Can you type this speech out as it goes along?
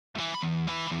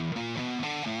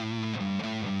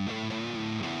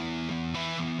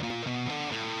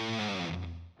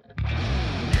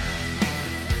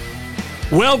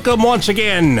Welcome once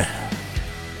again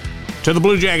to the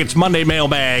Blue Jackets Monday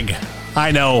Mailbag. I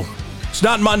know, it's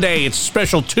not Monday, it's a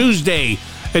special Tuesday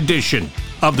edition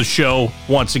of the show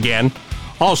once again.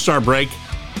 All-Star break.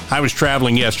 I was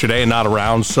traveling yesterday and not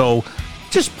around, so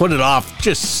just put it off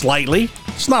just slightly.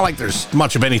 It's not like there's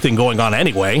much of anything going on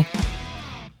anyway.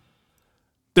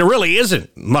 There really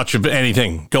isn't much of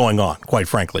anything going on, quite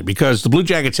frankly, because the Blue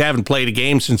Jackets haven't played a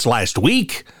game since last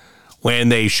week when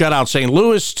they shut out St.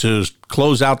 Louis to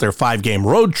close out their 5-game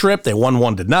road trip. They won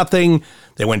 1-0.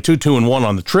 They went 2-1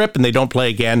 on the trip, and they don't play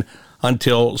again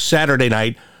until Saturday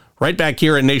night, right back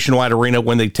here at Nationwide Arena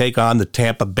when they take on the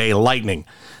Tampa Bay Lightning.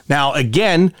 Now,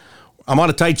 again, I'm on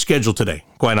a tight schedule today,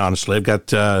 quite honestly. I've got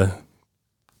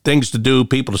things to do,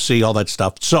 people to see, all that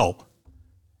stuff. So,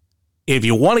 if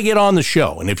you want to get on the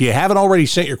show, and if you haven't already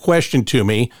sent your question to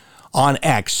me on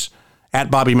X, at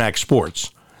Bobby Mac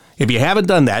Sports, if you haven't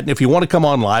done that, and if you want to come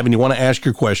on live and you want to ask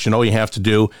your question, all you have to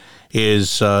do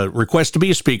is request to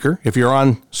be a speaker. If you're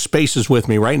on Spaces with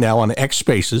me right now, on X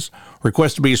Spaces,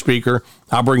 request to be a speaker.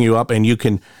 I'll bring you up and you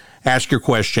can ask your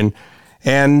question,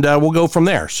 and we'll go from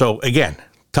there. So, again,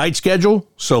 tight schedule,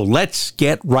 so let's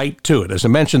get right to it. As I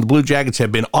mentioned, the Blue Jackets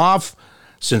have been off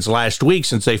since last week,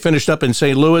 since they finished up in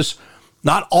St. Louis.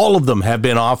 Not all of them have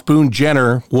been off. Boone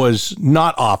Jenner was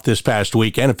not off this past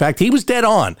weekend. In fact, he was dead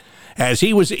on, as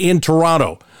he was in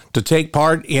Toronto to take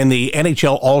part in the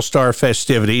NHL All-Star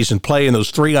festivities and play in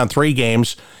those 3-on-3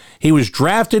 games. He was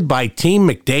drafted by Team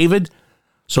McDavid,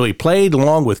 so he played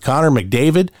along with Connor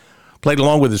McDavid, played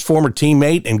along with his former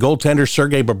teammate and goaltender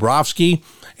Sergei Bobrovsky,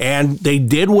 and they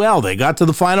did well. They got to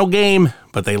the final game,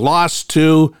 but they lost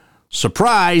to,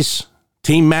 surprise,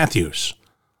 Team Matthews.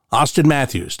 Austin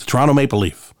Matthews, the Toronto Maple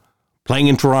Leaf, playing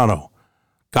in Toronto,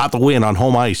 got the win on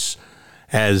home ice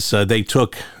as they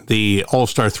took the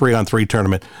All-Star 3-on-3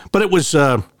 tournament. But it was,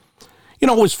 it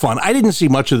was fun. I didn't see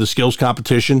much of the skills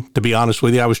competition, to be honest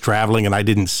with you. I was traveling and I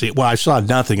didn't see, I saw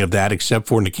nothing of that except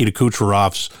for Nikita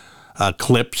Kucherov's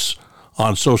clips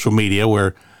on social media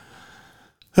where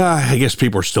I guess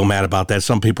people are still mad about that.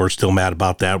 Some people are still mad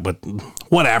about that, but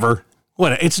whatever.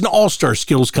 It's an all-star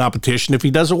skills competition. If he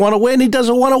doesn't want to win, he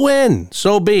doesn't want to win.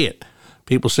 So be it.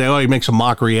 People say, he makes a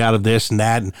mockery out of this and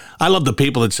that. And I love the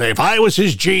people that say, if I was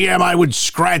his GM, I would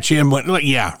scratch him.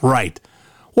 Yeah, right.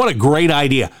 What a great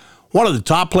idea. One of the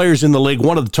top players in the league,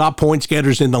 one of the top points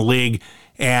getters in the league,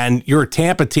 and you're a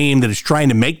Tampa team that is trying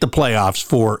to make the playoffs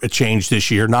for a change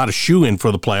this year, not a shoo-in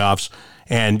for the playoffs,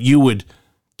 and you would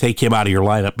take him out of your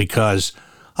lineup because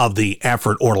of the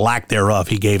effort or lack thereof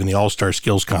he gave in the All-Star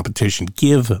Skills competition.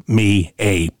 Give me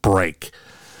a break.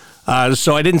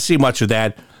 So I didn't see much of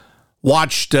that.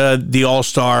 Watched the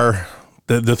All-Star,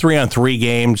 the 3-on-3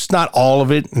 games, not all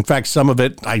of it. In fact, some of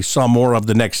it I saw more of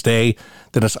the next day.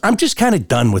 I'm just kind of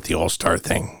done with the All-Star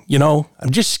thing.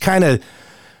 I'm just kind of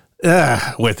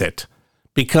with it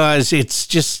because it's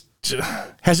just,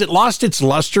 has it lost its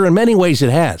luster? In many ways it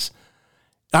has.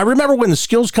 I remember when the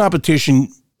skills competition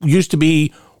used to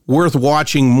be worth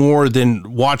watching more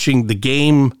than watching the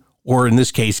game, or in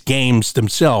this case, games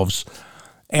themselves.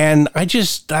 And I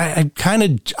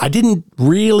didn't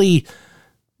really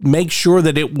make sure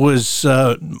that it was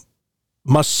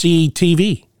must-see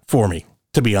TV for me,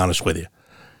 to be honest with you.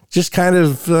 Just kind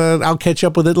of, I'll catch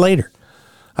up with it later.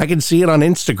 I can see it on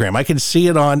Instagram. I can see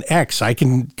it on X. I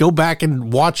can go back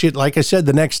and watch it, like I said,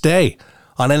 the next day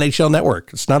on NHL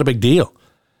Network. It's not a big deal.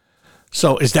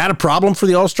 So is that a problem for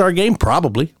the All-Star game?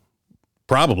 Probably.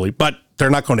 But they're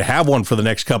not going to have one for the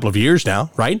next couple of years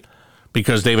now, right?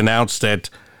 Because they've announced that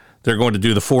they're going to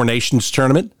do the Four Nations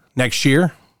tournament next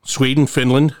year. Sweden,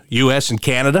 Finland, U.S., and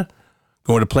Canada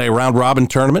going to play a round-robin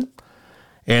tournament.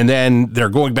 And then they're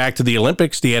going back to the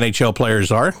Olympics, the NHL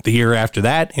players are, the year after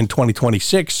that in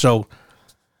 2026. So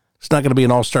it's not going to be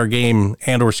an all-star game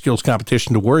and or skills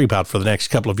competition to worry about for the next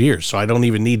couple of years. So I don't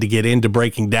even need to get into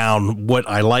breaking down what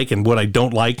I like and what I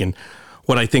don't like and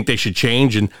what I think they should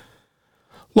change. And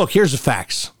look, here's the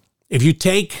facts. If you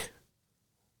take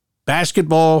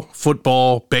basketball,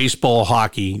 football, baseball,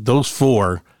 hockey, those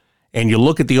four, and you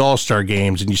look at the all-star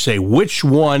games and you say, which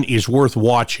one is worth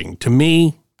watching? To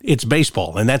me, it's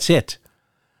baseball, and that's it.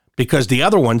 Because the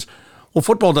other ones,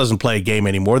 football doesn't play a game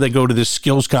anymore. They go to this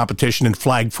skills competition in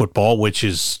flag football, which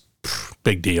is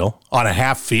big deal, on a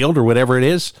half field or whatever it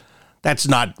is. That's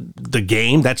not the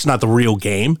game. That's not the real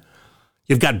game.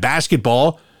 You've got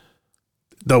basketball.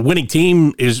 The winning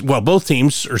team is, both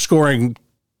teams are scoring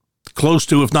close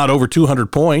to, if not over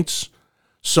 200 points.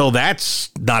 So that's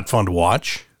not fun to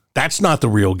watch. That's not the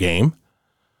real game.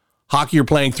 Hockey, you're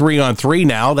playing 3-on-3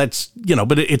 now. That's,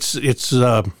 but it's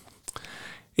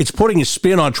it's putting a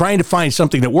spin on trying to find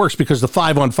something that works because the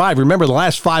 5-on-5, remember the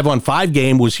last 5-on-5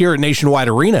 game was here at Nationwide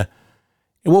Arena.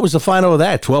 And what was the final of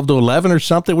that? 12-11 or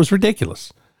something? It was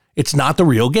ridiculous. It's not the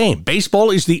real game. Baseball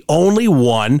is the only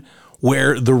one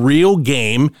where the real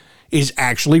game is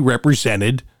actually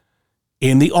represented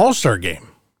in the All-Star game.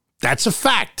 That's a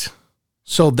fact.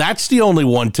 So that's the only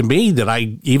one to me that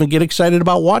I even get excited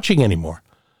about watching anymore.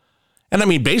 And I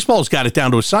mean, baseball's got it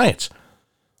down to a science.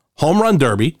 Home run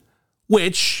derby,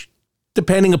 which,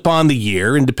 depending upon the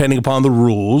year and depending upon the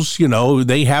rules,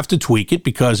 they have to tweak it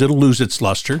because it'll lose its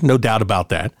luster, no doubt about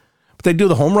that. But they do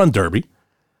the home run derby,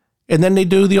 and then they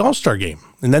do the All-Star game,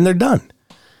 and then they're done.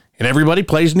 And everybody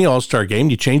plays in the All-Star game.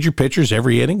 You change your pitchers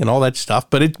every inning and all that stuff,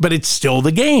 but it's still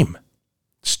the game.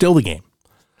 Still the game.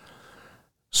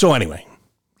 So anyway,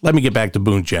 let me get back to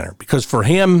Boone Jenner, because for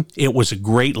him, it was a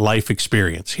great life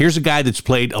experience. Here's a guy that's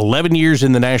played 11 years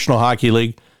in the National Hockey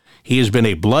League. He has been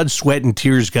a blood, sweat, and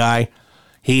tears guy.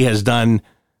 He has done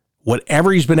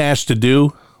whatever he's been asked to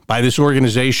do by this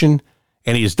organization,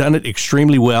 and he has done it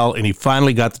extremely well, and he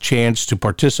finally got the chance to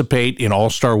participate in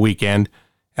All-Star Weekend,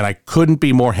 and I couldn't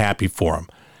be more happy for him.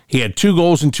 He had 2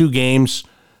 goals in 2 games.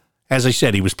 As I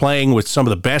said, he was playing with some of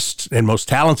the best and most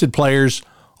talented players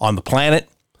on the planet,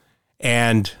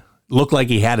 and looked like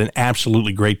he had an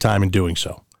absolutely great time in doing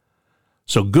so.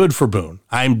 So good for Boone.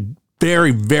 I'm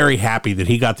very, very happy that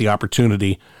he got the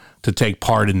opportunity to take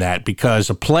part in that,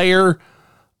 because a player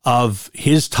of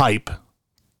his type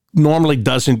normally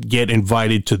doesn't get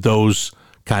invited to those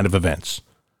kind of events.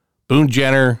 Boone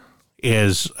Jenner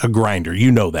is a grinder.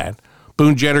 You know that.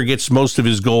 Boone Jenner gets most of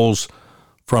his goals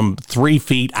from 3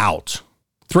 feet out,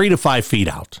 3 to 5 feet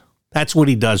out. That's what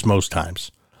he does most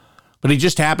times. But he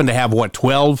just happened to have,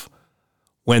 12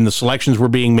 when the selections were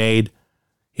being made.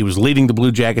 He was leading the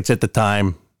Blue Jackets at the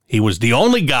time. He was the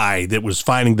only guy that was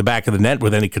finding the back of the net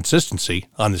with any consistency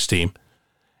on this team,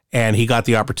 and he got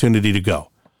the opportunity to go.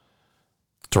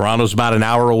 Toronto's about an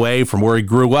hour away from where he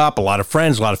grew up. A lot of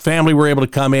friends, a lot of family were able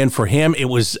to come in. For him, it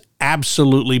was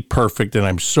absolutely perfect, and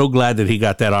I'm so glad that he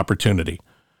got that opportunity.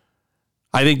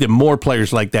 I think that more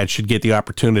players like that should get the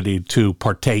opportunity to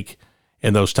partake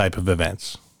in those type of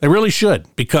events. They really should,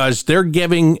 because they're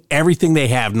giving everything they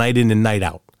have night in and night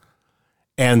out.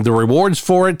 And the rewards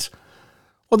for it,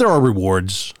 well, there are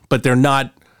rewards, but they're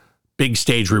not big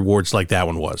stage rewards like that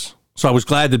one was. So I was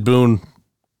glad that Boone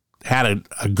had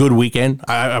a good weekend.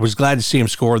 I was glad to see him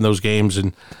score in those games.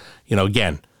 And,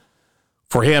 again,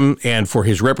 for him and for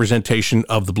his representation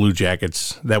of the Blue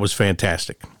Jackets, that was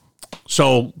fantastic.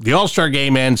 So the All-Star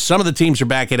game ends. Some of the teams are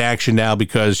back in action now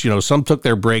because, some took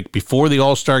their break before the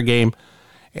All-Star game.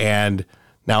 And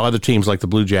now other teams like the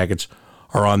Blue Jackets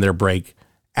are on their break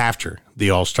after the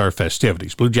All-Star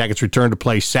festivities. Blue Jackets return to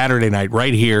play Saturday night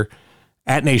right here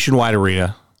at Nationwide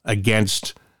Arena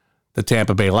against the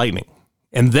Tampa Bay Lightning.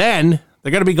 And then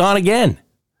they're going to be gone again,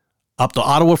 up to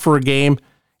Ottawa for a game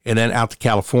and then out to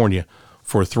California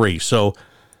for 3. So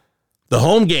the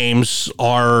home games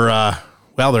are,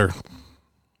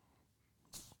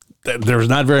 there's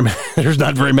not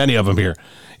very many of them here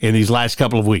in these last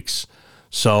couple of weeks.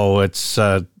 So it's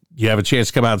you have a chance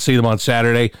to come out and see them on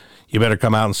Saturday. You better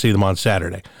come out and see them on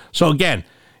Saturday. So again,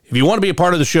 if you want to be a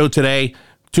part of the show today,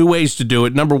 2 ways to do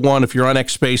it. Number 1, if you're on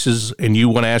X Spaces and you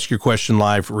want to ask your question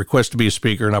live, request to be a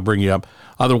speaker and I'll bring you up.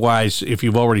 Otherwise, if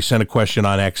you've already sent a question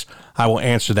on X, I will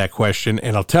answer that question.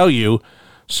 And I'll tell you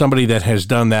somebody that has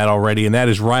done that already, and that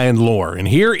is Ryan Lohr. And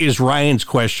here is Ryan's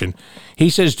question. He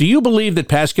says, do you believe that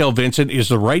Pascal Vincent is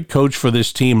the right coach for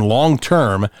this team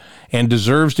long-term and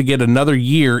deserves to get another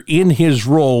year in his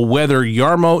role, whether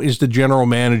Jarmo is the general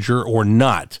manager or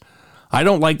not? I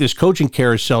don't like this coaching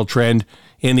carousel trend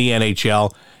in the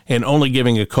NHL and only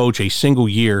giving a coach a single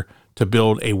year to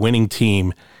build a winning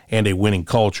team and a winning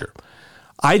culture.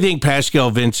 I think Pascal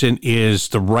Vincent is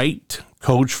the right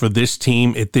coach for this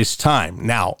team at this time.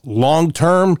 Now,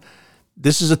 long-term,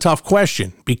 this is a tough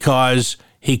question because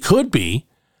he could be.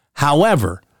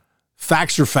 However,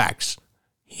 facts are facts.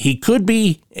 He could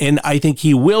be, and I think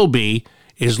he will be,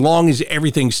 as long as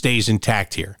everything stays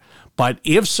intact here. But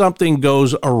if something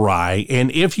goes awry, and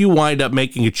if you wind up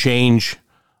making a change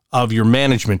of your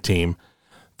management team,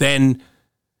 then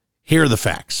here are the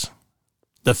facts.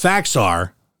 The facts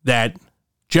are that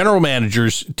general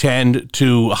managers tend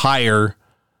to hire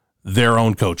their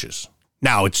own coaches.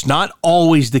 Now, it's not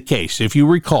always the case. If you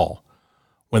recall,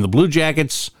 when the Blue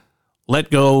Jackets let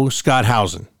go Scott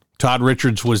Housen, Todd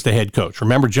Richards was the head coach.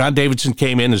 Remember, John Davidson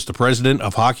came in as the president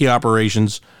of hockey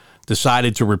operations,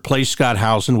 decided to replace Scott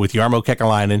Housen with Jarmo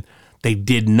Kekalainen. They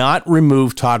did not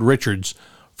remove Todd Richards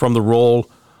from the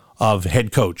role of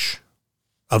head coach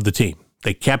of the team.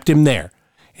 They kept him there.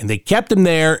 And they kept him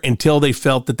there until they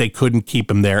felt that they couldn't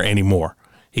keep him there anymore.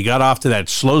 He got off to that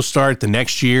slow start the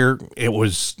next year. It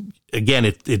was, again,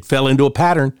 it fell into a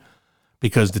pattern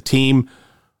because the team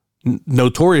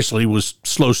notoriously was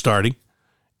slow starting.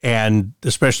 And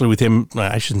especially with him,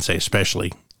 I shouldn't say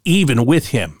especially, even with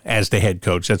him as the head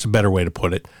coach, that's a better way to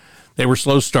put it. They were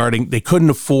slow starting. They couldn't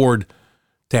afford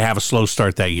to have a slow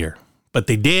start that year. But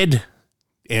they did.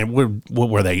 And what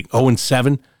were they,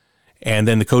 0-7? And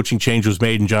then the coaching change was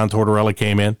made and John Tortorella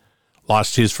came in,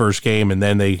 lost his first game, and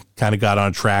then they kind of got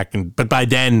on track. But by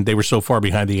then, they were so far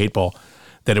behind the 8 ball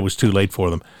that it was too late for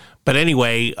them. But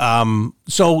anyway,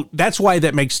 so that's why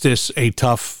that makes this a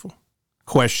tough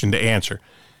question to answer.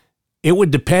 It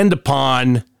would depend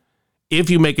upon,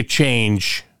 if you make a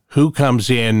change, who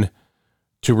comes in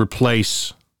to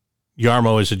replace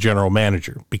Jarmo as a general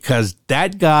manager. Because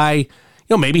that guy,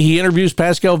 maybe he interviews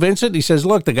Pascal Vincent. He says,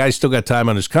 look, the guy's still got time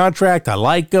on his contract. I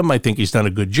like him. I think he's done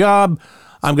a good job.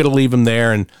 I'm going to leave him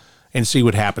there and see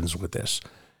what happens with this.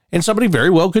 And somebody very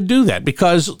well could do that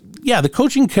because, the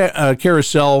coaching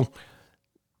carousel,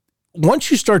 once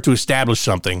you start to establish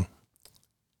something,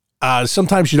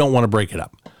 sometimes you don't want to break it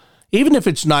up. Even if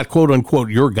it's not, quote unquote,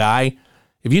 your guy,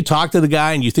 if you talk to the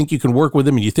guy and you think you can work with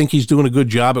him and you think he's doing a good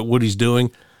job at what he's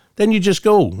doing, then you just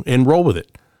go and roll with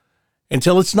it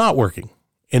until it's not working.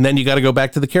 And then you got to go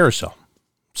back to the carousel.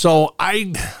 So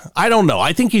I don't know.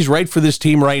 I think he's right for this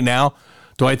team right now.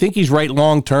 Do I think he's right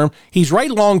long-term? He's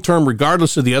right long-term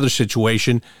regardless of the other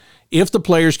situation. If the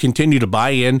players continue to buy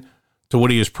in to what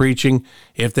he is preaching,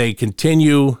 if they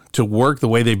continue to work the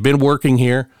way they've been working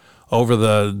here over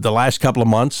the last couple of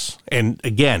months, and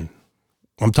again,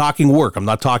 I'm talking work. I'm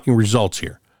not talking results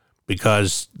here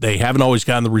because they haven't always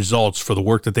gotten the results for the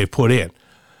work that they've put in.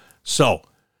 So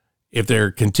if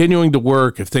they're continuing to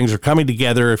work, if things are coming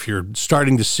together, if you're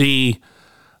starting to see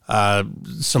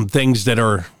some things that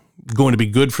are going to be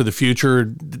good for the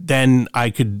future, then I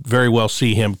could very well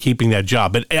see him keeping that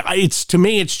job. But to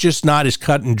me, it's just not as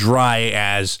cut and dry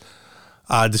as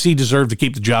does he deserve to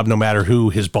keep the job no matter who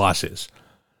his boss is?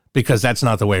 Because that's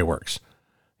not the way it works.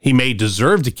 He may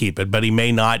deserve to keep it, but he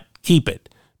may not keep it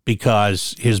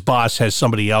because his boss has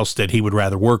somebody else that he would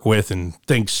rather work with and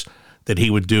thinks that he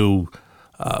would do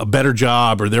a better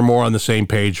job, or they're more on the same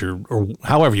page, or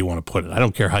however you want to put it. I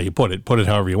don't care how you put it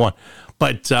however you want.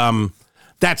 But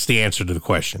that's the answer to the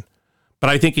question. But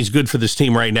I think he's good for this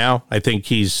team right now. I think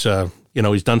he's done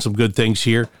some good things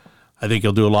here. I think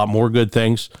he'll do a lot more good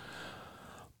things.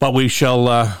 But we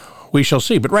shall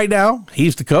see. But right now,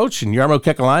 he's the coach, and Jarmo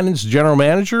Kekalainen's the general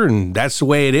manager, and that's the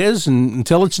way it is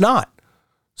until it's not.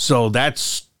 So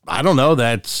that's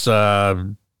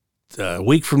a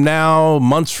week from now,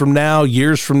 months from now,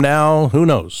 years from now, who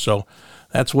knows? So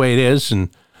that's the way it is, and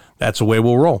that's the way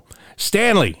we'll roll.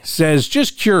 Stanley says,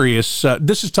 just curious,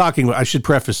 this is talking, I should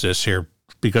preface this here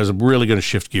because I'm really going to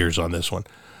shift gears on this one.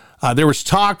 There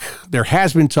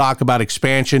has been talk about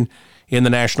expansion in the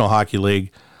National Hockey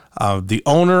League. The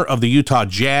owner of the Utah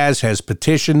Jazz has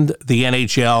petitioned the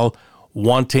NHL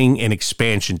wanting an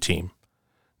expansion team.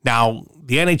 Now,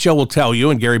 the NHL will tell you,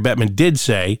 and Gary Bettman did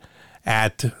say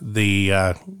at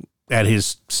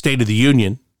his State of the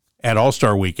Union at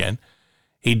All-Star Weekend,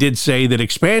 he did say that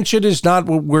expansion is not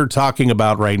what we're talking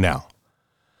about right now.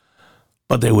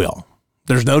 But they will.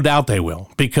 There's no doubt they will,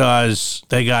 because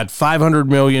they got $500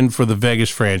 million for the Vegas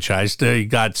franchise. They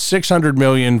got $600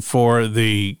 million for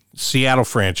the Seattle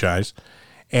franchise.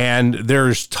 And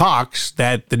there's talks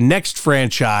that the next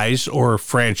franchise or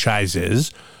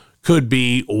franchises could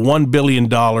be $1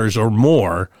 billion or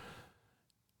more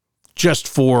just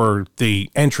for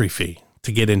the entry fee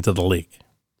to get into the league.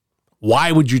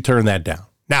 Why would you turn that down?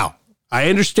 Now, I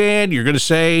understand you're going to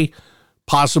say,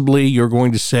 possibly you're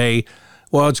going to say,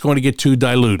 well, it's going to get too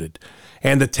diluted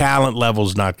and the talent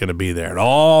level's not going to be there and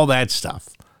all that stuff.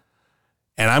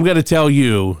 And I'm going to tell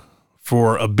you,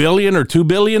 for $1 billion or $2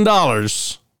 billion,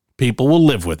 people will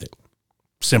live with it.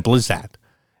 Simple as that.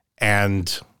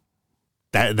 And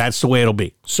that's the way it'll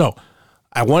be. So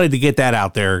I wanted to get that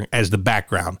out there as the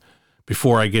background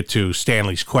before I get to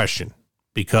Stanley's question,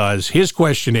 because his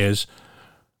question is,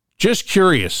 just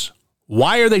curious,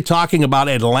 why are they talking about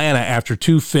Atlanta after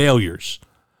 2 failures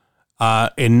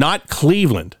and not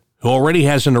Cleveland, who already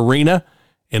has an arena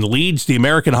and leads the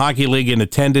American Hockey League in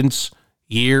attendance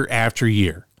year after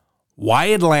year? Why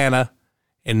Atlanta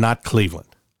and not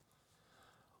Cleveland?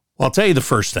 Well, I'll tell you the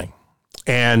first thing.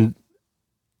 And,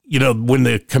 when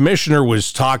the commissioner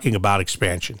was talking about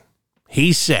expansion,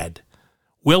 he said,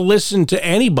 we'll listen to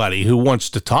anybody who wants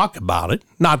to talk about it.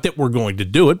 Not that we're going to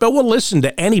do it, but we'll listen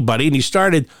to anybody. And he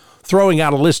started throwing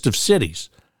out a list of cities.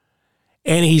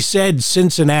 And he said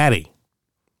Cincinnati.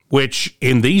 which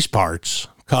in these parts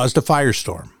caused a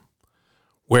firestorm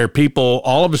where people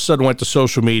all of a sudden went to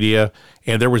social media,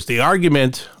 and there was the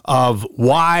argument of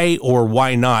why or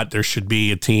why not there should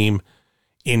be a team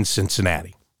in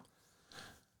Cincinnati.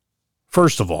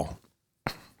 First of all,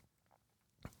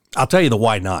 I'll tell you the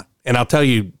why not, and I'll tell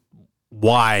you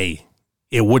why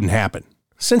it wouldn't happen.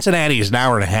 Cincinnati is an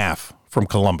hour and a half from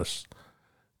Columbus.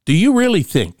 Do you really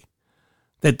think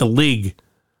that the league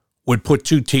would put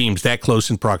two teams that close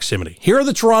in proximity? Here are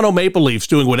the Toronto Maple Leafs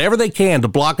doing whatever they can to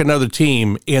block another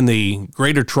team in the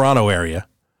greater Toronto area,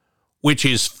 which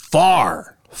is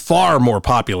far, far more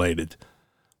populated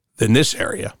than this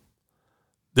area.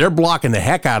 They're blocking the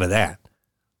heck out of that.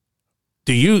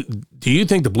 Do you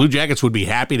think the Blue Jackets would be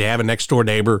happy to have a next-door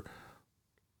neighbor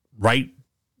right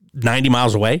 90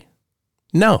 miles away?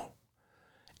 No.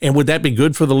 And would that be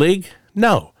good for the league?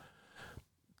 No.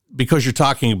 Because you're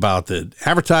talking about the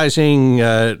advertising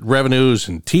revenues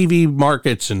and TV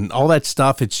markets and all that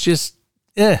stuff. It's just,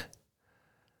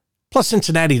 Plus,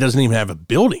 Cincinnati doesn't even have a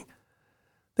building.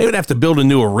 They would have to build a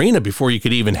new arena before you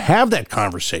could even have that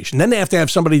conversation. Then they have to have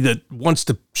somebody that wants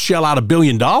to shell out $1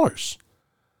 billion.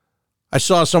 I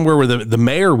saw somewhere where the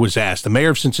mayor was asked, the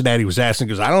mayor of Cincinnati was asked,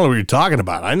 because I don't know what you're talking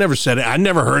about. I never said it. I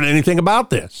never heard anything about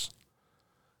this.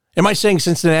 Am I saying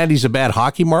Cincinnati's a bad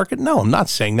hockey market? No, I'm not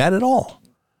saying that at all.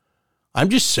 I'm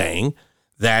just saying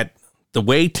that the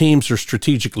way teams are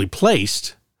strategically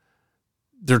placed,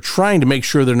 they're trying to make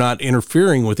sure they're not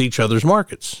interfering with each other's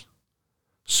markets.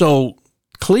 So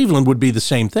Cleveland would be the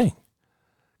same thing.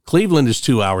 Cleveland is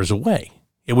 2 hours away.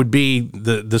 It would be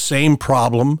the same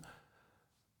problem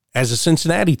as a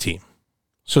Cincinnati team.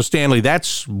 So, Stanley,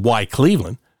 that's why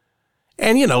Cleveland.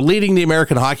 And, leading the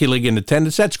American Hockey League in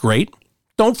attendance, that's great.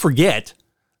 Don't forget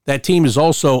that team is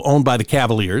also owned by the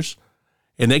Cavaliers,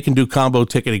 and they can do combo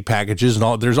ticketing packages and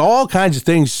all. There's all kinds of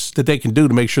things that they can do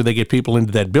to make sure they get people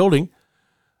into that building.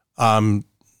 And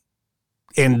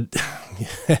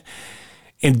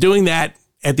doing that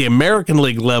at the American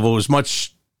League level is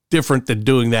much different than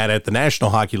doing that at the National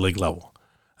Hockey League level.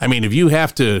 I mean, if you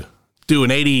have to do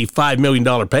an $85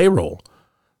 million payroll,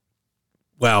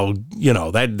 well,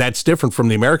 that's different from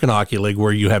the American Hockey League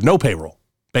where you have no payroll,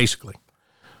 basically.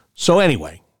 So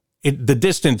anyway, the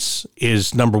distance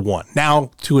is number one.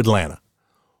 Now to Atlanta.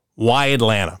 Why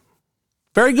Atlanta?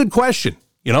 Very good question.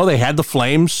 They had the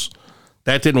Flames.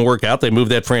 That didn't work out. They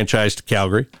moved that franchise to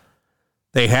Calgary.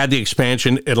 They had the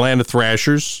expansion Atlanta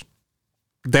Thrashers.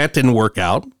 That didn't work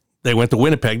out. They went to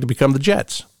Winnipeg to become the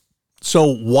Jets.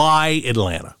 So why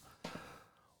Atlanta?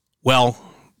 Well,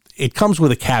 it comes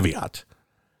with a caveat.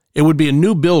 It would be a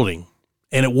new building,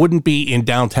 and it wouldn't be in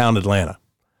downtown Atlanta,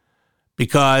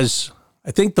 because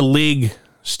I think the league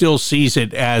still sees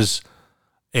it as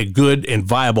a good and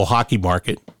viable hockey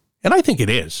market, and I think it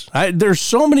is. There's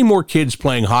so many more kids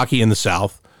playing hockey in the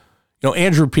South.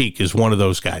 Andrew Peak is one of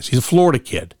those guys. He's a Florida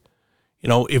kid.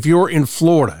 If you're in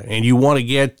Florida and you want to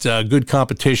get good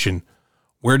competition,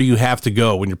 where do you have to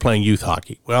go when you're playing youth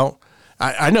hockey? Well,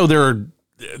 I know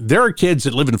there are kids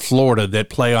that live in Florida that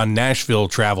play on Nashville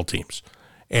travel teams,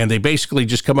 and they basically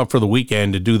just come up for the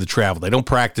weekend to do the travel. They don't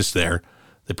practice there.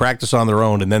 They practice on their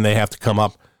own, and then they have to come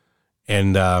up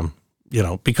and,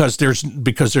 because there's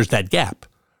that gap,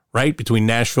 right, between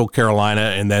Nashville, Carolina,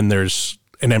 and then there's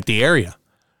an empty area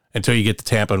until you get to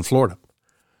Tampa and Florida.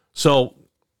 So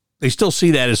they still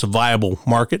see that as a viable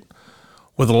market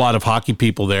with a lot of hockey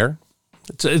people there.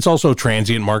 It's also a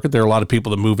transient market. There are a lot of people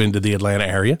that move into the Atlanta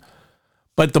area.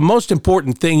 But the most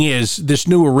important thing is this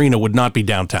new arena would not be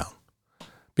downtown,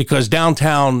 because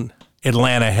downtown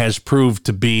Atlanta has proved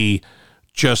to be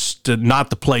just not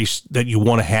the place that you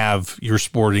want to have your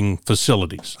sporting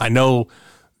facilities. I know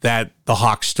that the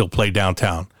Hawks still play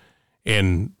downtown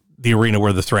in the arena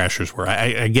where the Thrashers were.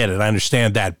 I get it. I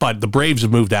understand that. But the Braves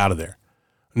have moved out of there.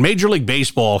 Major League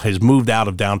Baseball has moved out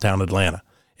of downtown Atlanta.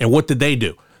 And what did they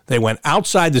do? They went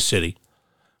outside the city.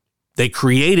 They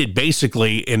created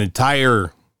basically an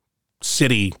entire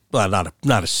city, well,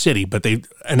 not a city, but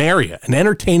an area, an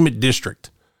entertainment district.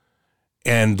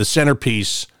 And the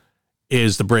centerpiece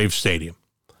is the Braves Stadium.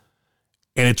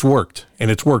 And it's worked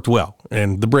well.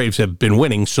 And the Braves have been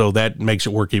winning, so that makes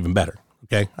it work even better.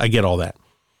 Okay, I get all that.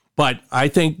 But I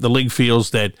think the league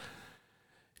feels that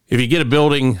if you get a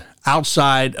building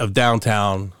outside of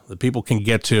downtown that people can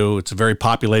get to, it's a very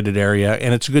populated area,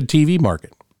 and it's a good TV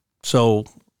market. So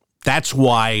that's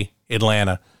why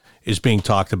Atlanta is being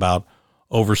talked about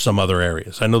over some other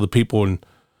areas. I know the people in,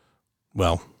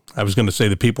 well, I was going to say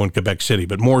the people in Quebec City,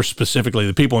 but more specifically,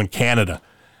 the people in Canada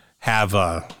have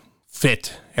a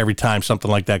fit every time something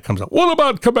like that comes up. What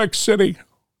about Quebec City?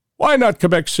 Why not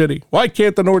Quebec City? Why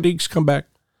can't the Nordiques come back?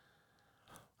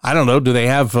 I don't know. Do they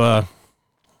have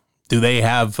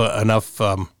enough?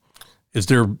 Is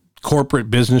their corporate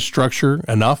business structure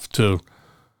enough to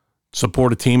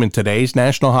support a team in today's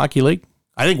National Hockey League?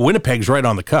 I think Winnipeg's right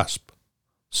on the cusp.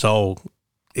 So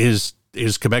is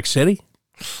Quebec City?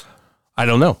 I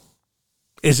don't know.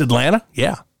 Is Atlanta?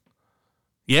 Yeah.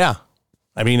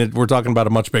 I mean, we're talking about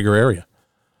a much bigger area.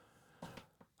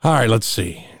 All right, let's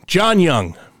see. John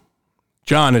Young.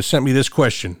 John has sent me this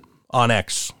question on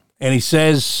X, and he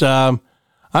says,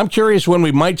 I'm curious when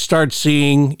we might start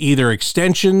seeing either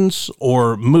extensions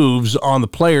or moves on the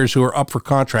players who are up for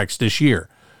contracts this year.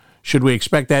 Should we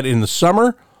expect that in the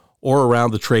summer or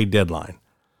around the trade deadline?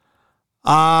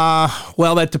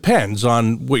 Well, that depends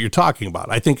on what you're talking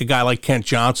about. I think a guy like Kent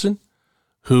Johnson,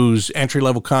 whose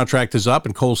entry-level contract is up,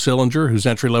 and Cole Sillinger, whose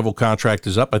entry-level contract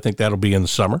is up, I think that'll be in the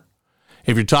summer.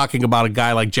 If you're talking about a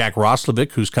guy like Jack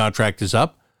Roslovic, whose contract is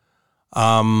up,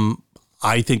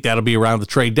 I think that'll be around the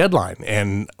trade deadline.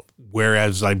 And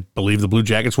whereas I believe the Blue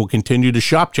Jackets will continue to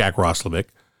shop Jack Roslovic,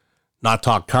 not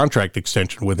talk contract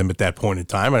extension with him at that point in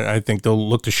time, I think they'll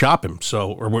look to shop him.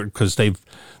 So, or because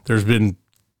there's been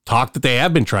talk that they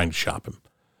have been trying to shop him.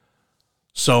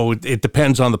 So it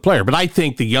depends on the player. But I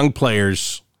think the young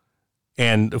players,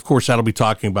 and of course that'll be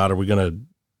talking about, are we going to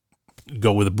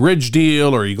go with a bridge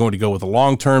deal, or are you going to go with a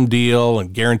long-term deal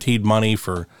and guaranteed money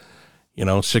for,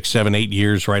 6, 7, 8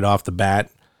 years right off the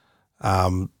bat?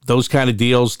 Those kind of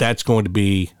deals, that's going to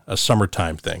be a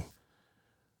summertime thing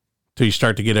till you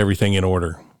start to get everything in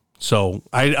order. So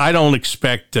I don't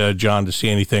expect, John, to see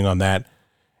anything on that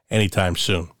anytime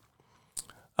soon.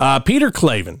 Peter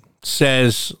Clavin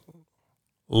says,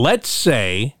 let's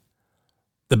say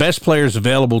the best players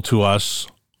available to us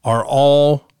are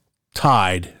all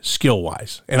tied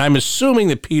skill-wise. And I'm assuming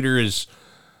that Peter is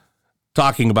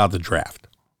talking about the draft.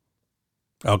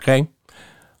 Okay?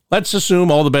 Let's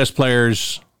assume all the best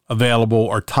players available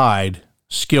are tied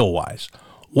skill-wise.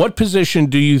 What position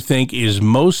do you think is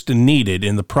most needed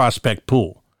in the prospect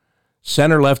pool?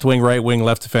 Center, left wing,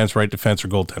 left defense, right defense, or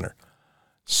goaltender?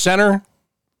 Center,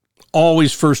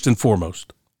 always first and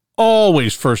foremost.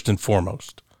 Always first and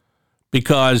foremost.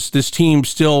 Because this team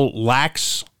still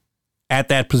lacks at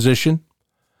that position,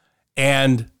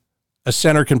 and a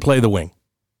center can play the wing.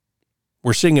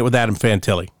 We're seeing it with Adam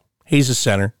Fantilli. He's a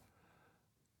center.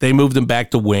 They moved him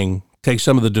back to wing, take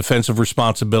some of the defensive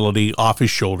responsibility off his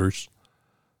shoulders.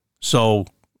 So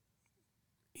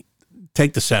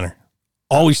take the center.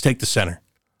 Always take the center,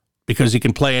 because he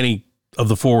can play any of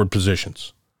the forward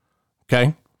positions.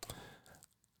 Okay?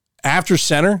 After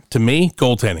center, to me,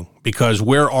 goaltending, because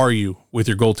where are you with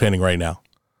your goaltending right now?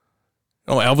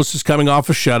 Elvis is coming off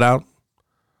a shutout.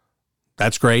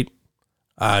 That's great.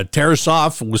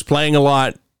 Tarasov was playing a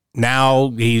lot.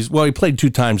 Now he played 2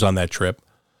 times on that trip.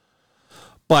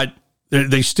 But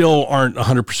they still aren't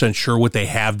 100% sure what they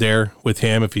have there with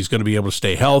him, if he's going to be able to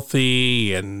stay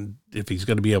healthy and if he's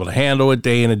going to be able to handle it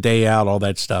day in and day out, all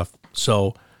that stuff.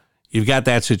 So you've got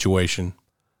that situation.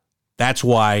 That's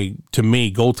why, to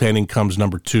me, goaltending comes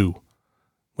number 2.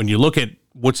 When you look at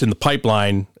what's in the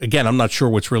pipeline, again, I'm not sure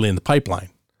what's really in the pipeline.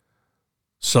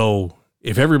 So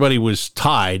if everybody was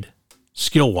tied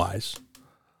skill-wise,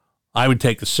 I would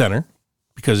take the center,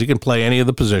 because he can play any of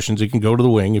the positions. He can go to the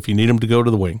wing if you need him to go to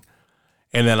the wing.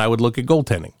 And then I would look at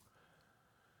goaltending.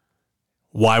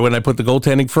 Why would I put the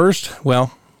goaltending first?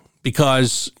 Well,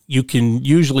 because you can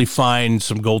usually find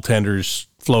some goaltenders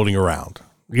floating around.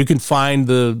 You can find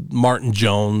the Martin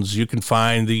Jones. You can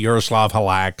find the Yaroslav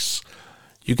Halaks.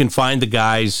 You can find the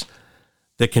guys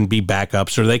that can be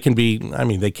backups, or they can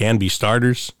be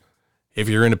starters. If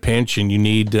you're in a pinch and you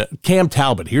need Cam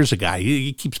Talbot, here's a guy.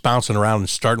 He keeps bouncing around and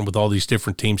starting with all these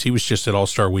different teams. He was just at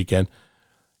All-Star Weekend.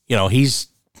 He's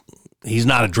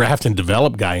not a draft and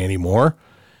develop guy anymore.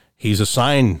 He's a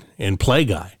sign and play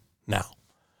guy now.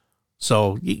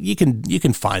 So you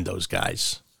can find those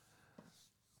guys.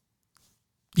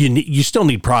 You still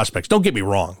need prospects. Don't get me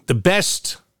wrong. The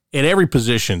best at every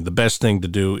position, the best thing to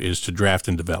do is to draft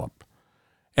and develop.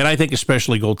 And I think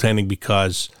especially goaltending,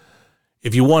 because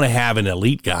if you want to have an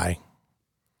elite guy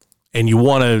and you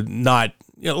want to not,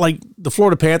 like the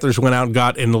Florida Panthers went out and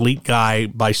got an elite guy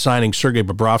by signing Sergei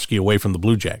Bobrovsky away from the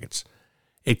Blue Jackets.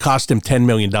 It cost him $10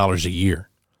 million a year.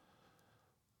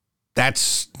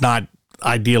 That's not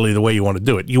ideally the way you want to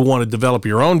do it. You want to develop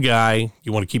your own guy.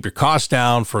 You want to keep your costs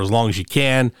down for as long as you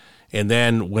can. And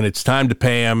then when it's time to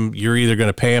pay him, you're either going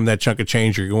to pay him that chunk of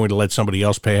change, or you're going to let somebody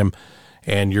else pay him,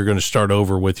 and you're going to start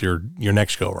over with your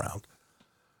next go around.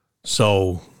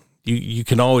 So you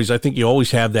can always, I think you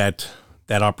always have that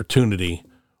opportunity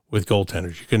with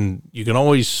goaltenders. You can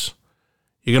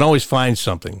always find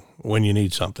something when you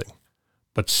need something.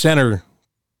 But center,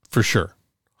 for sure,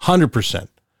 100%.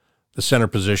 The center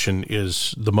position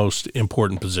is the most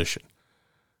important position.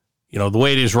 You know, the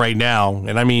way it is right now,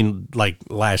 and I mean like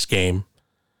last game,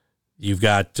 you've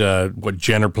got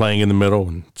Jenner playing in the middle,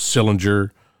 and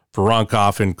Sillinger,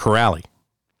 Voronkov, and Corrali.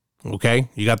 Okay?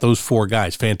 You got those four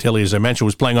guys. Fantilli, as I mentioned,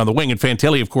 was playing on the wing, and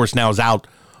Fantilli, of course, now is out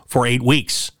for 8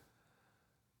 weeks,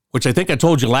 which I think I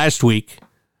told you last week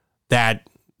that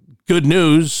good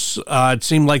news, it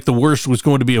seemed like the worst was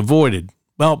going to be avoided.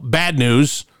 Well, bad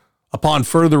news, upon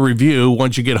further review,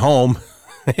 once you get home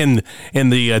and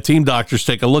the team doctors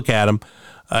take a look at him,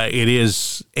 it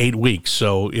is 8 weeks.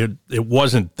 So it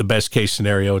wasn't the best case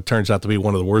scenario. It turns out to be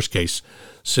one of the worst case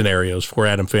scenarios for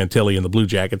Adam Fantilli and the Blue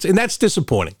Jackets. And that's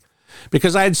disappointing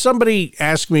because I had somebody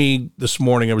ask me this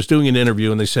morning, I was doing an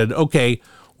interview, and they said, okay,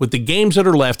 with the games that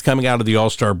are left coming out of the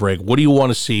All-Star break, what do you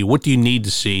want to see? What do you need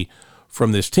to see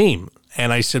from this team?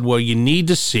 And I said, well, you need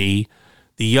to see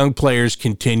the young players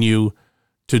continue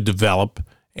to develop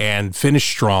and finish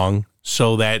strong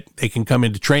so that they can come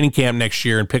into training camp next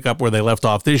year and pick up where they left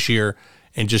off this year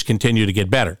and just continue to get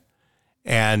better.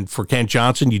 And for Kent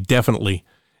Johnson, you definitely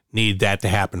need that to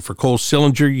happen. For Cole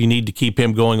Sillinger, you need to keep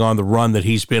him going on the run that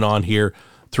he's been on here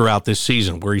throughout this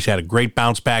season, where he's had a great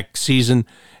bounce-back season,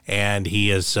 and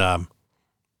he is,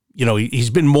 he's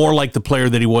been more like the player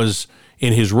that he was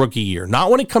in his rookie year.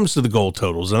 Not when it comes to the goal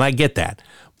totals, and I get that,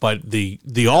 but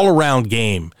the all-around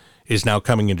game is now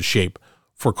coming into shape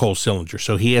for Cole Sillinger.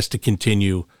 So he has to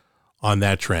continue on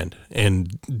that trend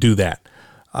and do that.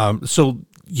 So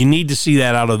you need to see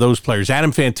that out of those players.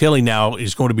 Adam Fantilli now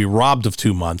is going to be robbed of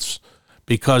 2 months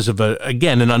because of,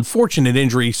 an unfortunate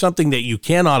injury, something that you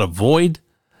cannot avoid.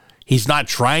 He's not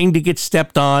trying to get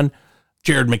stepped on.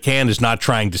 Jared McCann is not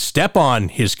trying to step on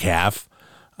his calf.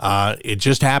 It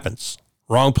just happens.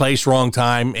 Wrong place, wrong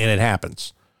time, and it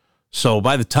happens. So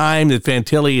by the time that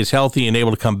Fantilli is healthy and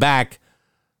able to come back,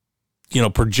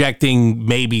 projecting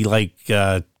maybe like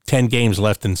 10 games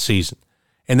left in the season.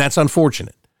 And that's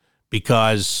unfortunate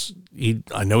because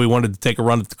I know he wanted to take a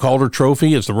run at the Calder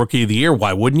Trophy as the Rookie of the Year.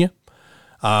 Why wouldn't you?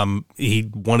 He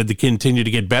wanted to continue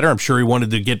to get better. I'm sure he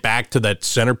wanted to get back to that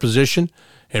center position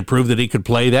and prove that he could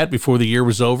play that before the year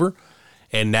was over.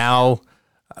 And now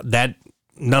that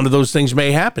none of those things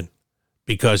may happen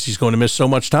because he's going to miss so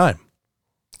much time.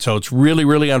 So it's really,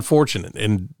 really unfortunate.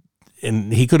 And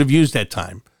he could have used that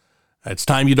time. It's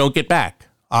time you don't get back,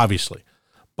 obviously.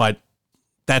 But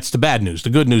that's the bad news.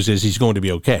 The good news is he's going to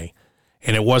be okay.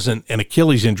 And it wasn't an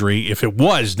Achilles injury. If it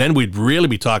was, then we'd really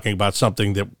be talking about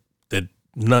something that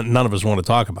none of us want to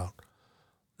talk about.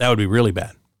 That would be really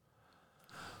bad.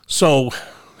 So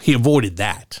he avoided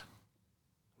that.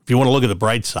 If you want to look at the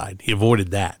bright side, he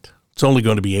avoided that. It's only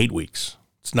going to be 8 weeks.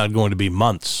 It's not going to be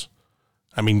months.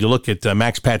 I mean, you look at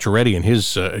Max Pacioretty and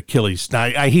his Achilles. Now,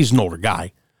 he's an older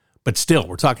guy, but still,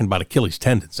 we're talking about Achilles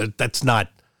tendons. That's not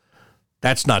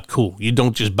cool. You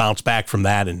don't just bounce back from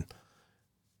that in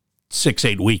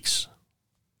 6-8 weeks.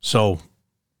 So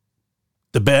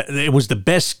it was the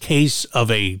best case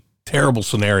of a terrible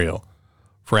scenario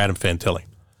for Adam Fantilli.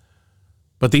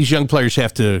 But these young players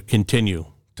have to continue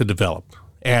to develop.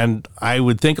 And I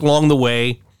would think along the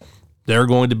way, there are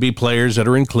going to be players that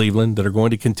are in Cleveland that are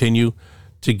going to continue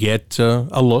to get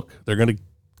a look. They're going to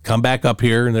come back up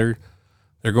here, and they're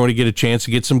going to get a chance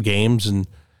to get some games and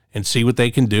see what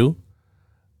they can do.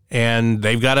 And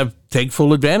they've got to take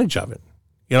full advantage of it.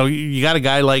 You got a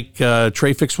guy like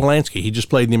Trey Fix-Wolansky. He just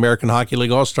played in the American Hockey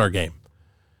League All-Star game.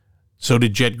 So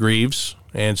did Jet Greaves,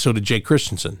 and so did Jake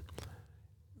Christensen.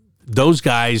 Those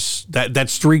guys,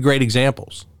 that's three great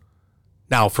examples.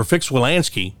 Now, for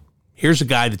Fix-Wolansky, here's a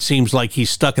guy that seems like he's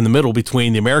stuck in the middle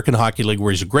between the American Hockey League,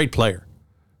 where he's a great player,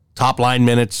 top line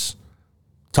minutes,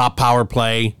 top power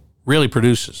play, really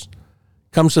produces.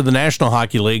 Comes to the National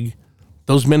Hockey League,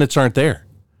 those minutes aren't there.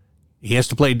 He has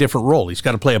to play a different role. He's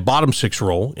got to play a bottom six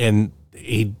role, and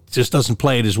he just doesn't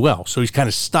play it as well. So he's kind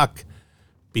of stuck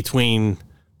between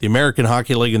the American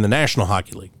Hockey League and the National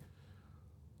Hockey League.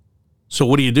 So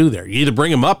what do you do there? You either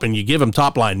bring him up and you give him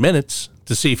top line minutes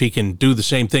to see if he can do the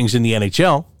same things in the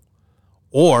NHL,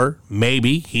 or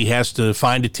maybe he has to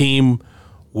find a team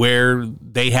where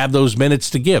they have those minutes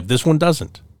to give. This one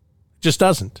doesn't. Just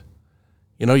doesn't.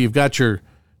 You've got your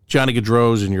Johnny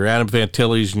Gaudreau's and your Adam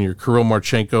Fantilli's and your Kirill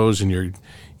Marchenko's and your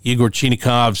Igor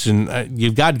Chinikov's, and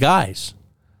you've got guys.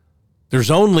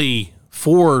 There's only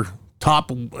 4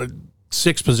 top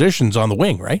 6 positions on the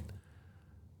wing, right?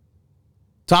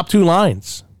 Top 2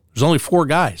 lines. There's only 4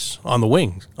 guys on the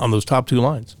wing on those top 2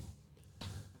 lines.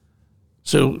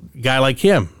 So a guy like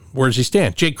him, where does he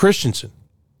stand? Jake Christensen.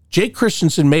 Jake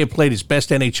Christensen may have played his best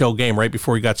NHL game right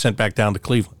before he got sent back down to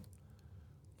Cleveland.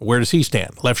 Where does he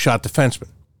stand? Left shot defenseman.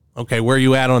 Okay, where are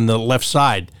you at on the left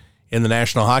side in the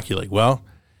National Hockey League? Well,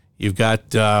 you've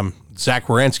got Zach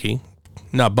Werenski,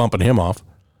 not bumping him off.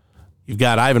 You've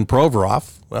got Ivan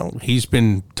Provorov. Well, he's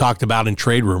been talked about in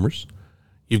trade rumors.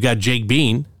 You've got Jake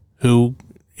Bean, who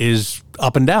is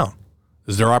up and down.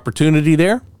 Is there opportunity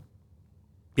there?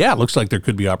 Yeah, it looks like there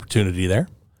could be opportunity there.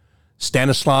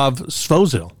 Stanislav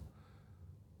Svozil,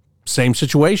 same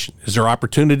situation. Is there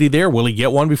opportunity there? Will he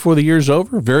get one before the year's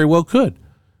over? Very well could.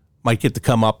 Might get to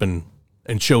come up and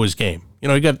show his game. You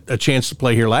know, he got a chance to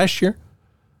play here last year,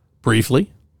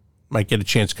 briefly. Might get a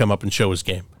chance to come up and show his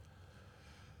game.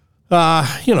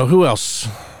 Who else?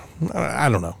 I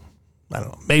don't know.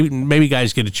 Maybe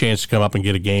guys get a chance to come up and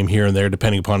get a game here and there,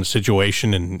 depending upon the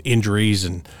situation and injuries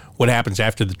and what happens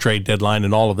after the trade deadline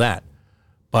and all of that.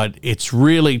 But it's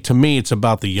really, to me, it's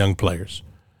about the young players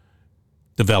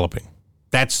developing.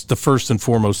 That's the first and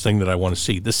foremost thing that I want to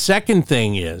see. The second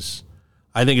thing is,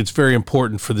 I think it's very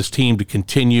important for this team to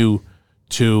continue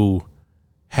to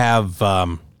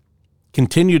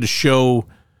continue to show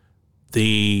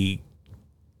the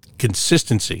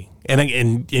consistency.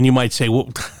 And you might say, well,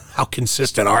 how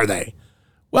consistent are they?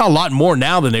 Well, a lot more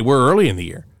now than they were early in the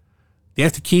year. They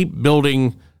have to keep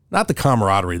building, not the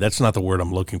camaraderie, that's not the word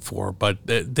I'm looking for, but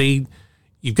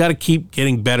you've got to keep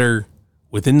getting better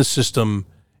within the system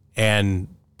and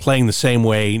playing the same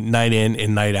way night in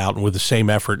and night out and with the same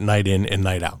effort night in and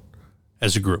night out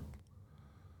as a group.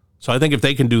 So I think if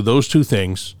they can do those two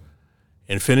things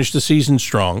and finish the season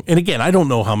strong, and again, I don't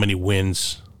know how many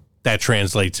wins that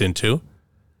translates into,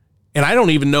 and I don't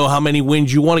even know how many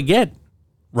wins you want to get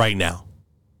right now,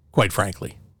 quite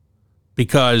frankly,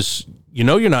 because you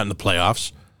know you're not in the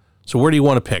playoffs. So where do you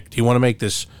want to pick? Do you want to make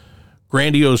this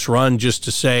grandiose run just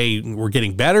to say we're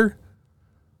getting better?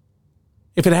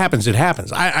 If it happens, it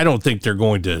happens. I don't think they're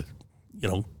going to,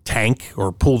 tank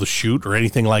or pull the chute or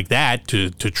anything like that to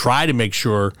try to make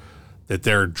sure that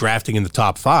they're drafting in the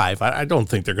top 5. I don't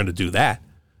think they're going to do that.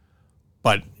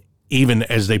 But even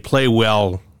as they play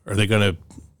well, are they going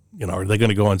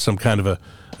to go on some kind of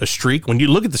a streak? When you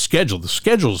look at the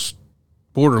schedule's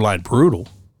borderline brutal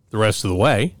the rest of the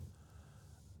way.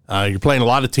 You're playing a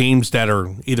lot of teams that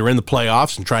are either in the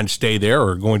playoffs and trying to stay there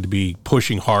or are going to be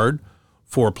pushing hard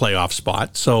for a playoff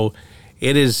spot. So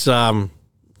it is,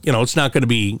 it's not going to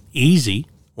be easy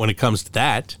when it comes to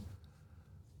that.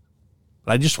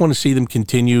 But I just want to see them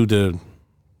continue to,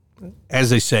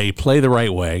 as they say, play the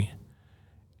right way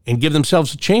and give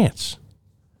themselves a chance.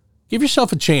 Give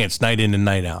yourself a chance night in and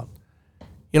night out.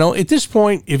 At this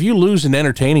point, if you lose an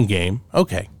entertaining game,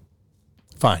 okay,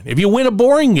 fine. If you win a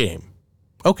boring game,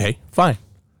 okay, fine.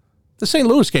 The St.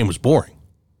 Louis game was boring.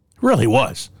 It really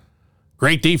was.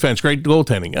 Great defense, great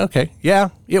goaltending. Okay, yeah,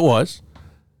 it was.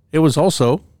 It was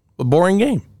also a boring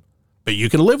game. But you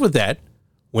can live with that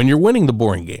when you're winning the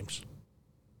boring games.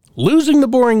 Losing the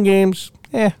boring games,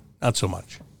 not so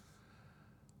much.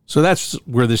 So that's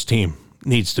where this team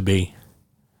needs to be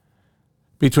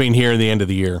between here and the end of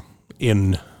the year,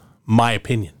 in my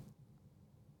opinion.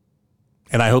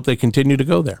 And I hope they continue to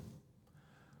go there.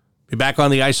 Be back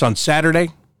on the ice on Saturday.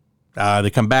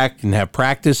 They come back and have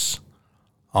practice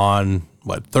on,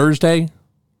 Thursday?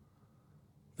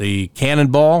 The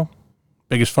Cannonball,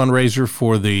 biggest fundraiser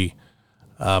for the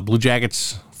Blue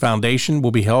Jackets Foundation,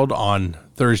 will be held on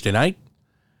Thursday night.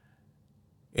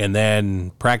 And then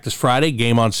practice Friday,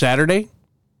 game on Saturday.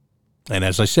 And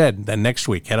as I said, then next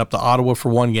week, head up to Ottawa for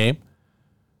one game,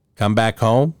 come back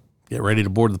home, get ready to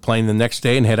board the plane the next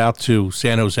day, and head out to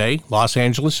San Jose, Los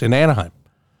Angeles, and Anaheim.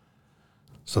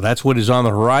 So that's what is on the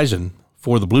horizon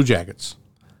for the Blue Jackets.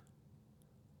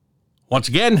 Once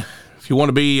again, if you want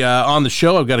to be on the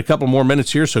show, I've got a couple more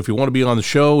minutes here, so if you want to be on the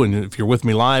show, and if you're with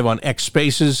me live on X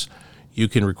Spaces, you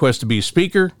can request to be a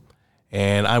speaker,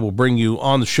 and I will bring you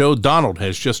on the show. Donald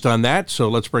has just done that, so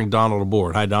let's bring Donald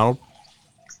aboard. Hi, Donald.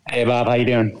 Hey, Bob. How you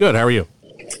doing? Good. How are you?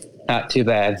 Not too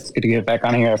bad. It's good to get back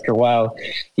on here after a while.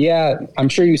 Yeah, I'm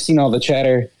sure you've seen all the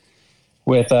chatter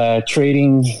with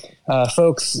trading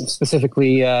folks,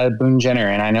 specifically Boone Jenner,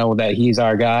 and I know that he's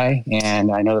our guy,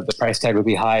 and I know that the price tag would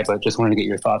be high, but just wanted to get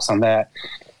your thoughts on that.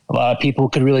 A lot of people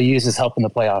could really use his help in the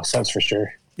playoffs, that's for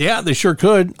sure. Yeah, they sure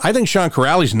could. I think Sean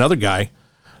Corrali's another guy.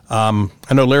 I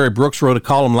know Larry Brooks wrote a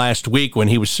column last week when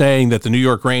he was saying that the New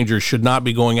York Rangers should not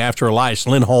be going after Elias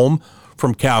Lindholm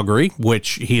from Calgary,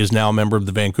 which he is now a member of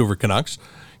the Vancouver Canucks.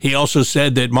 He also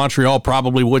said that Montreal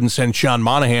probably wouldn't send Sean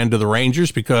Monahan to the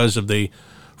Rangers because of the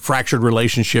fractured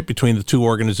relationship between the two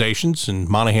organizations, and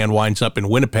Monahan winds up in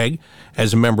Winnipeg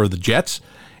as a member of the Jets.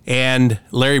 And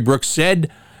Larry Brooks said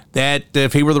that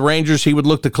if he were the Rangers, he would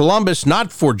look to Columbus,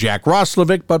 not for Jack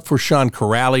Roslovic, but for Sean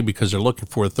Corrali, because they're looking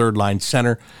for a third-line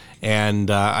center. And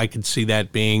I could see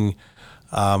that being,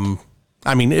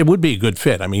 it would be a good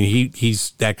fit. I mean,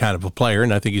 he's that kind of a player,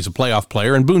 and I think he's a playoff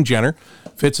player. And Boone Jenner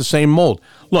fits the same mold.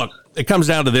 Look, it comes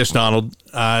down to this, Donald.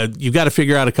 You've got to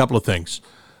figure out a couple of things.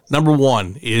 Number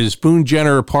one, is Boone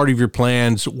Jenner a part of your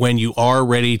plans when you are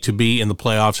ready to be in the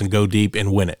playoffs and go deep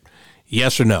and win it?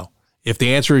 Yes or no? If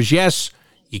the answer is yes,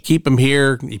 you keep him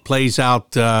here. He plays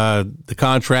out the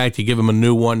contract. You give him a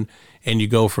new one, and you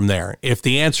go from there. If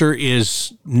the answer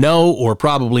is no or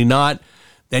probably not,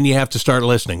 then you have to start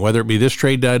listening, whether it be this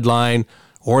trade deadline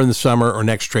or in the summer or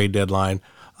next trade deadline.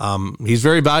 He's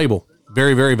very valuable,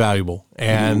 very, very valuable.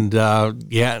 And,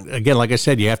 again, like I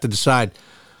said, you have to decide.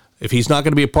 If he's not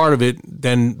going to be a part of it,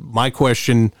 then my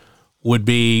question would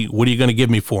be, what are you going to give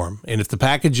me for him? And if the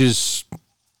package is,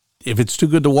 if it's too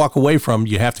good to walk away from,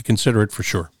 you have to consider it for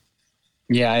sure.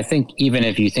 Yeah, I think even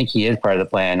if you think he is part of the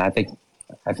plan, I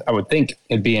would think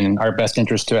it'd be in our best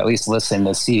interest to at least listen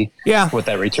to see what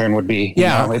that return would be.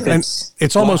 Yeah, if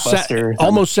it's almost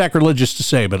sacrilegious to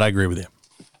say, but I agree with you.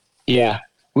 Yeah,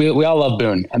 we all love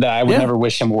Boone, and I would never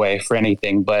wish him away for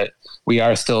anything, but we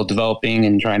are still developing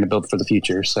and trying to build for the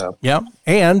future. So yeah,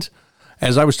 and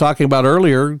as I was talking about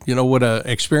earlier, what an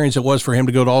experience it was for him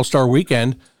to go to All-Star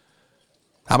Weekend.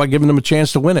 How about giving him a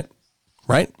chance to win it,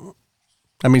 right?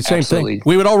 I mean, same thing.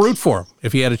 We would all root for him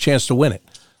if he had a chance to win it.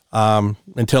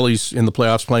 Until he's in the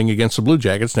playoffs playing against the Blue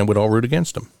Jackets, then we'd all root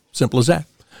against him. Simple as that.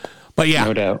 But yeah,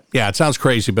 no doubt. Yeah, it sounds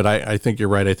crazy, but I think you're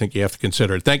right. I think you have to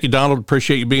consider it. Thank you, Donald.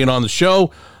 Appreciate you being on the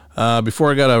show.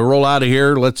 Before I got to roll out of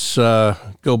here, let's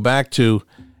go back to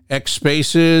X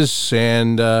Spaces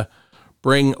and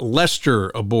bring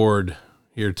Lester aboard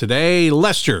here today.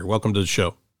 Lester, welcome to the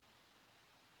show.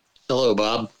 Hello,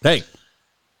 Bob. Hey.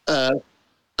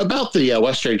 About the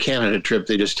Western Canada trip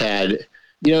they just had,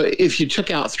 if you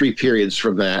took out 3 periods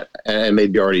from that, and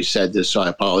maybe you already said this, so I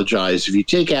apologize. If you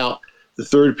take out the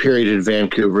third period in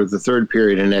Vancouver, the third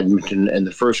period in Edmonton, and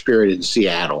the first period in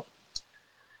Seattle,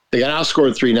 they got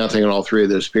outscored 3-0 in all 3 of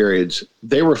those periods.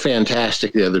 They were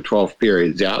fantastic the other 12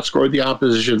 periods. They outscored the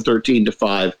opposition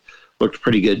 13-5, looked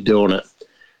pretty good doing it.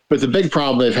 But the big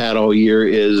problem they've had all year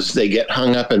is they get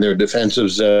hung up in their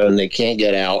defensive zone. They can't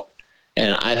get out.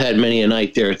 And I've had many a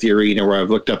night there at the arena where I've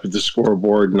looked up at the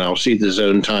scoreboard and I'll see the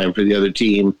zone time for the other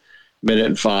team,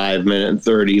 1:05,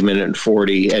 1:30,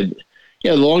 1:40. And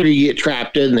the longer you get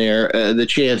trapped in there, the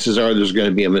chances are there's going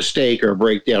to be a mistake or a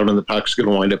breakdown and the puck's going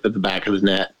to wind up at the back of the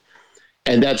net.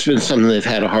 And that's been something they've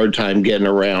had a hard time getting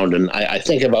around. And I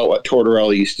think about what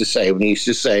Tortorella used to say when he used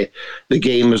to say the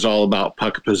game is all about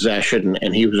puck possession,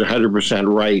 and he was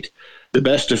 100% right. The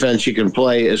best defense you can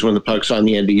play is when the puck's on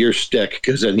the end of your stick,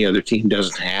 because then the other team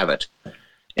doesn't have it.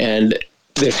 And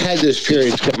they've had this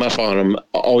period come up on them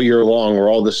all year long where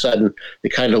all of a sudden they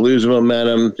kind of lose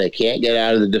momentum, they can't get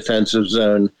out of the defensive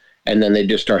zone, and then they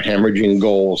just start hemorrhaging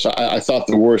goals. I thought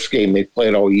the worst game they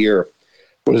played all year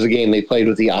was the game they played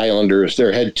with the Islanders.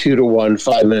 They had 2-1,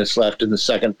 5 minutes left in the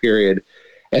second period.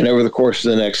 And over the course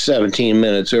of the next 17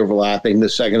 minutes, overlapping the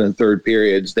second and third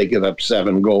periods, they give up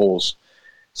 7 goals.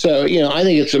 So, I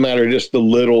think it's a matter of just the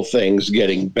little things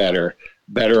getting better.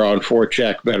 Better on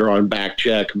forecheck, better on back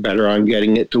check, better on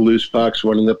getting it to loose pucks,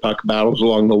 winning the puck battles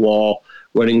along the wall,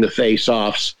 winning the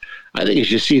face-offs. I think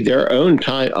as you see their own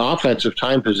offensive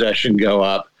time possession go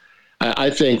up, I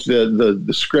think the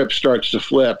script starts to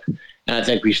flip. And I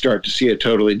think we start to see a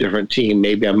totally different team.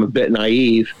 Maybe I'm a bit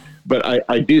naive, but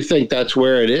I do think that's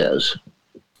where it is.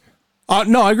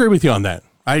 No, I agree with you on that.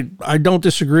 I don't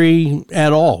disagree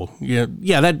at all. Yeah,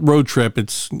 that road trip,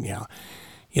 it's,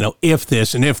 if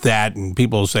this and if that, and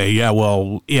people say,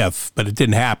 if, but it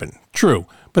didn't happen. True,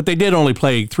 but they did only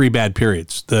play 3 bad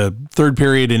periods. The third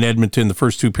period in Edmonton, the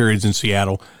first 2 periods in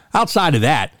Seattle. Outside of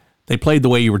that, they played the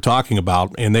way you were talking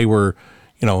about, and they were,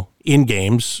 in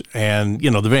games, and,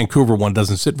 the Vancouver one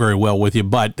doesn't sit very well with you,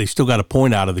 but they still got a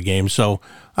point out of the game. So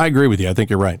I agree with you. I think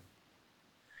you're right.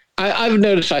 I've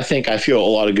noticed, I feel a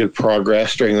lot of good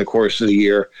progress during the course of the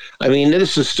year. I mean,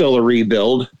 this is still a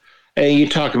rebuild, and you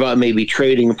talk about maybe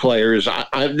trading players.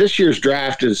 This year's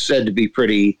draft is said to be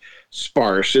pretty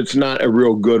sparse. It's not a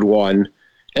real good one.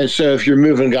 And so if you're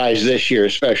moving guys this year,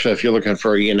 especially if you're looking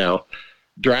for,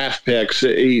 draft picks,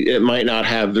 it might not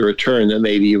have the return that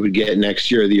maybe you would get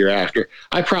next year or the year after.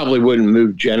 I probably wouldn't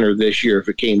move Jenner this year if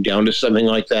it came down to something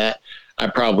like that.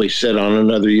 I'd probably sit on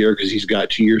another year because he's got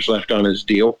 2 years left on his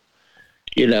deal.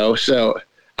 So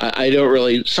I don't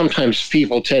really, sometimes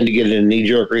people tend to get into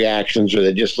knee-jerk reactions, or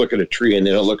they just look at a tree and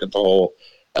they don't look at the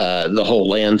whole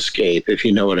landscape, if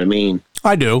you know what I mean.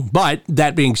 I do. But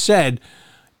that being said,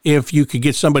 if you could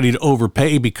get somebody to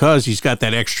overpay because he's got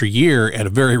that extra year at a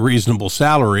very reasonable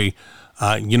salary,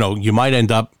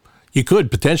 you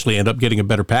could potentially end up getting a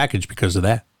better package because of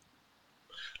that.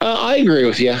 I agree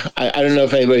with you. I don't know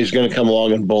if anybody's going to come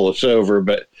along and bowl us over,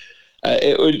 but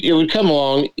it would come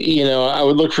along. I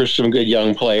would look for some good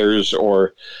young players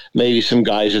or maybe some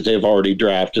guys that they've already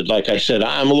drafted. Like I said,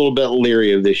 I'm a little bit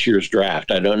leery of this year's draft.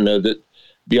 I don't know that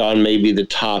beyond maybe the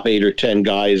top 8 or 10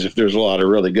 guys, if there's a lot of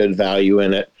really good value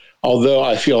in it. Although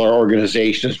I feel our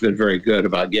organization has been very good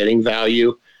about getting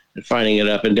value and finding it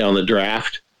up and down the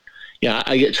draft. Yeah,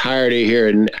 I get tired of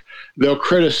hearing they'll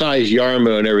criticize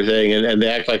Yarmo and everything, and they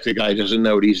act like the guy doesn't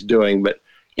know what he's doing. But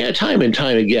yeah, time and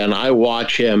time again, I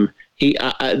watch him.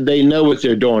 They know what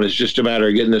they're doing. It's just a matter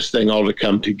of getting this thing all to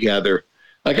come together.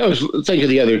 Like I was thinking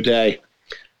the other day,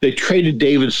 they traded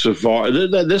David Savard.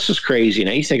 This is crazy.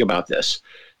 Now you think about this.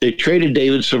 They traded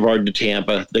David Savard to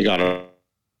Tampa. They got a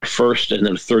first and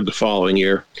then a third the following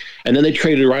year. And then they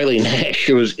traded Riley Nash,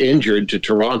 who was injured, to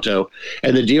Toronto.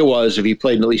 And the deal was if he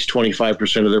played in at least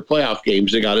 25% of their playoff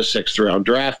games, they got a 6th-round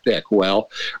draft pick.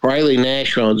 Well, Riley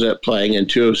Nash ends up playing in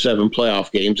 207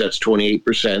 playoff games. That's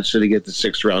 28%, so they get the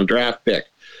 6th-round draft pick.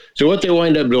 So what they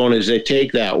wind up doing is they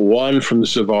take that 1 from the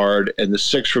Savard and the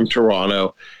 6 from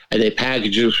Toronto, and they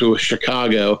package it with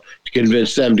Chicago to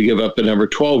convince them to give up the number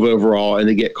 12 overall, and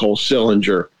they get Cole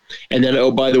Sillinger. And then,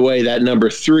 oh, by the way, that number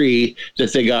 3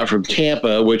 that they got from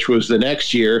Tampa, which was the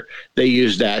next year, they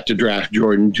used that to draft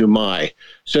Jordan Dumais.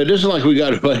 So it isn't like we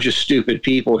got a bunch of stupid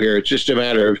people here. It's just a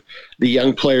matter of the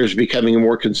young players becoming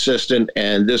more consistent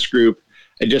and this group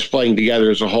and just playing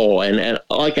together as a whole. And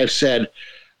like I've said,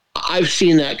 I've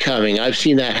seen that coming. I've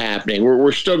seen that happening.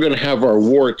 We're still going to have our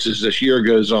warts as this year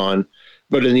goes on.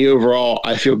 But in the overall,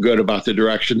 I feel good about the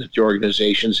direction that the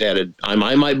organization's headed. I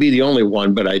might be the only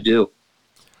one, but I do.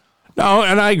 No,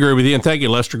 and I agree with you, and thank you,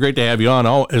 Lester. Great to have you on,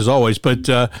 as always. But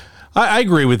I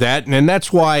agree with that, and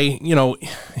that's why,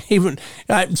 even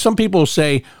some people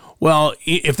say, well,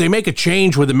 if they make a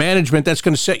change with the management, that's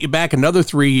going to set you back another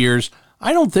 3 years.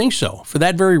 I don't think so, for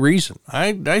that very reason.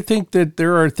 I think that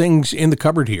there are things in the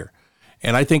cupboard here,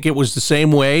 and I think it was the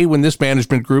same way when this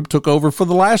management group took over for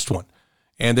the last one,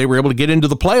 and they were able to get into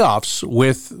the playoffs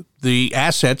with the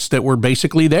assets that were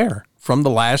basically there from the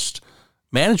last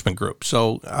management group.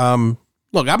 So,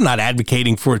 look, I'm not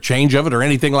advocating for a change of it or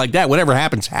anything like that. Whatever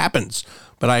happens, happens.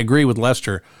 But I agree with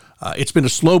Lester. It's been a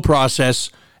slow process.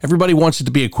 Everybody wants it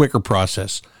to be a quicker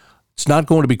process. It's not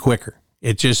going to be quicker.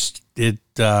 The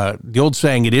old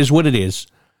saying, it is what it is.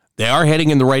 They are heading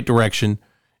in the right direction.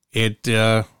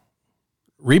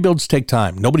 Rebuilds take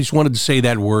time. Nobody's wanted to say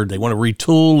that word. They want to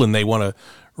retool and they want to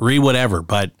whatever,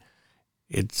 but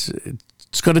it's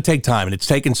going to take time, and it's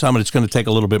taken some, and it's going to take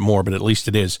a little bit more, but at least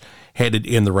it is headed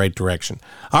in the right direction.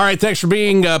 All right, thanks for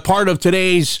being part of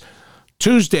today's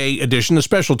Tuesday edition, the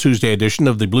special Tuesday edition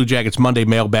of the Blue Jackets Monday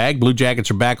Mailbag. Blue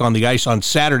Jackets are back on the ice on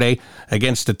Saturday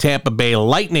against the Tampa Bay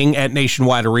Lightning at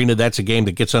Nationwide Arena. That's a game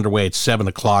that gets underway at 7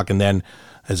 o'clock, and then,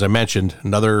 as I mentioned,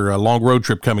 another long road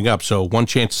trip coming up, so one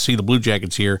chance to see the Blue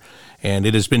Jackets here, and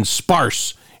it has been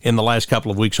sparse in the last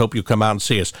couple of weeks. Hope you come out and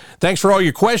see us. Thanks for all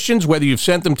your questions, whether you've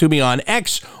sent them to me on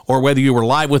X or whether you were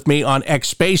live with me on X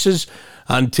Spaces.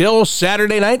 Until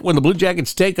Saturday night when the Blue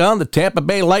Jackets take on the Tampa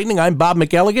Bay Lightning, I'm Bob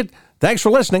McElligott. Thanks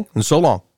for listening, and so long.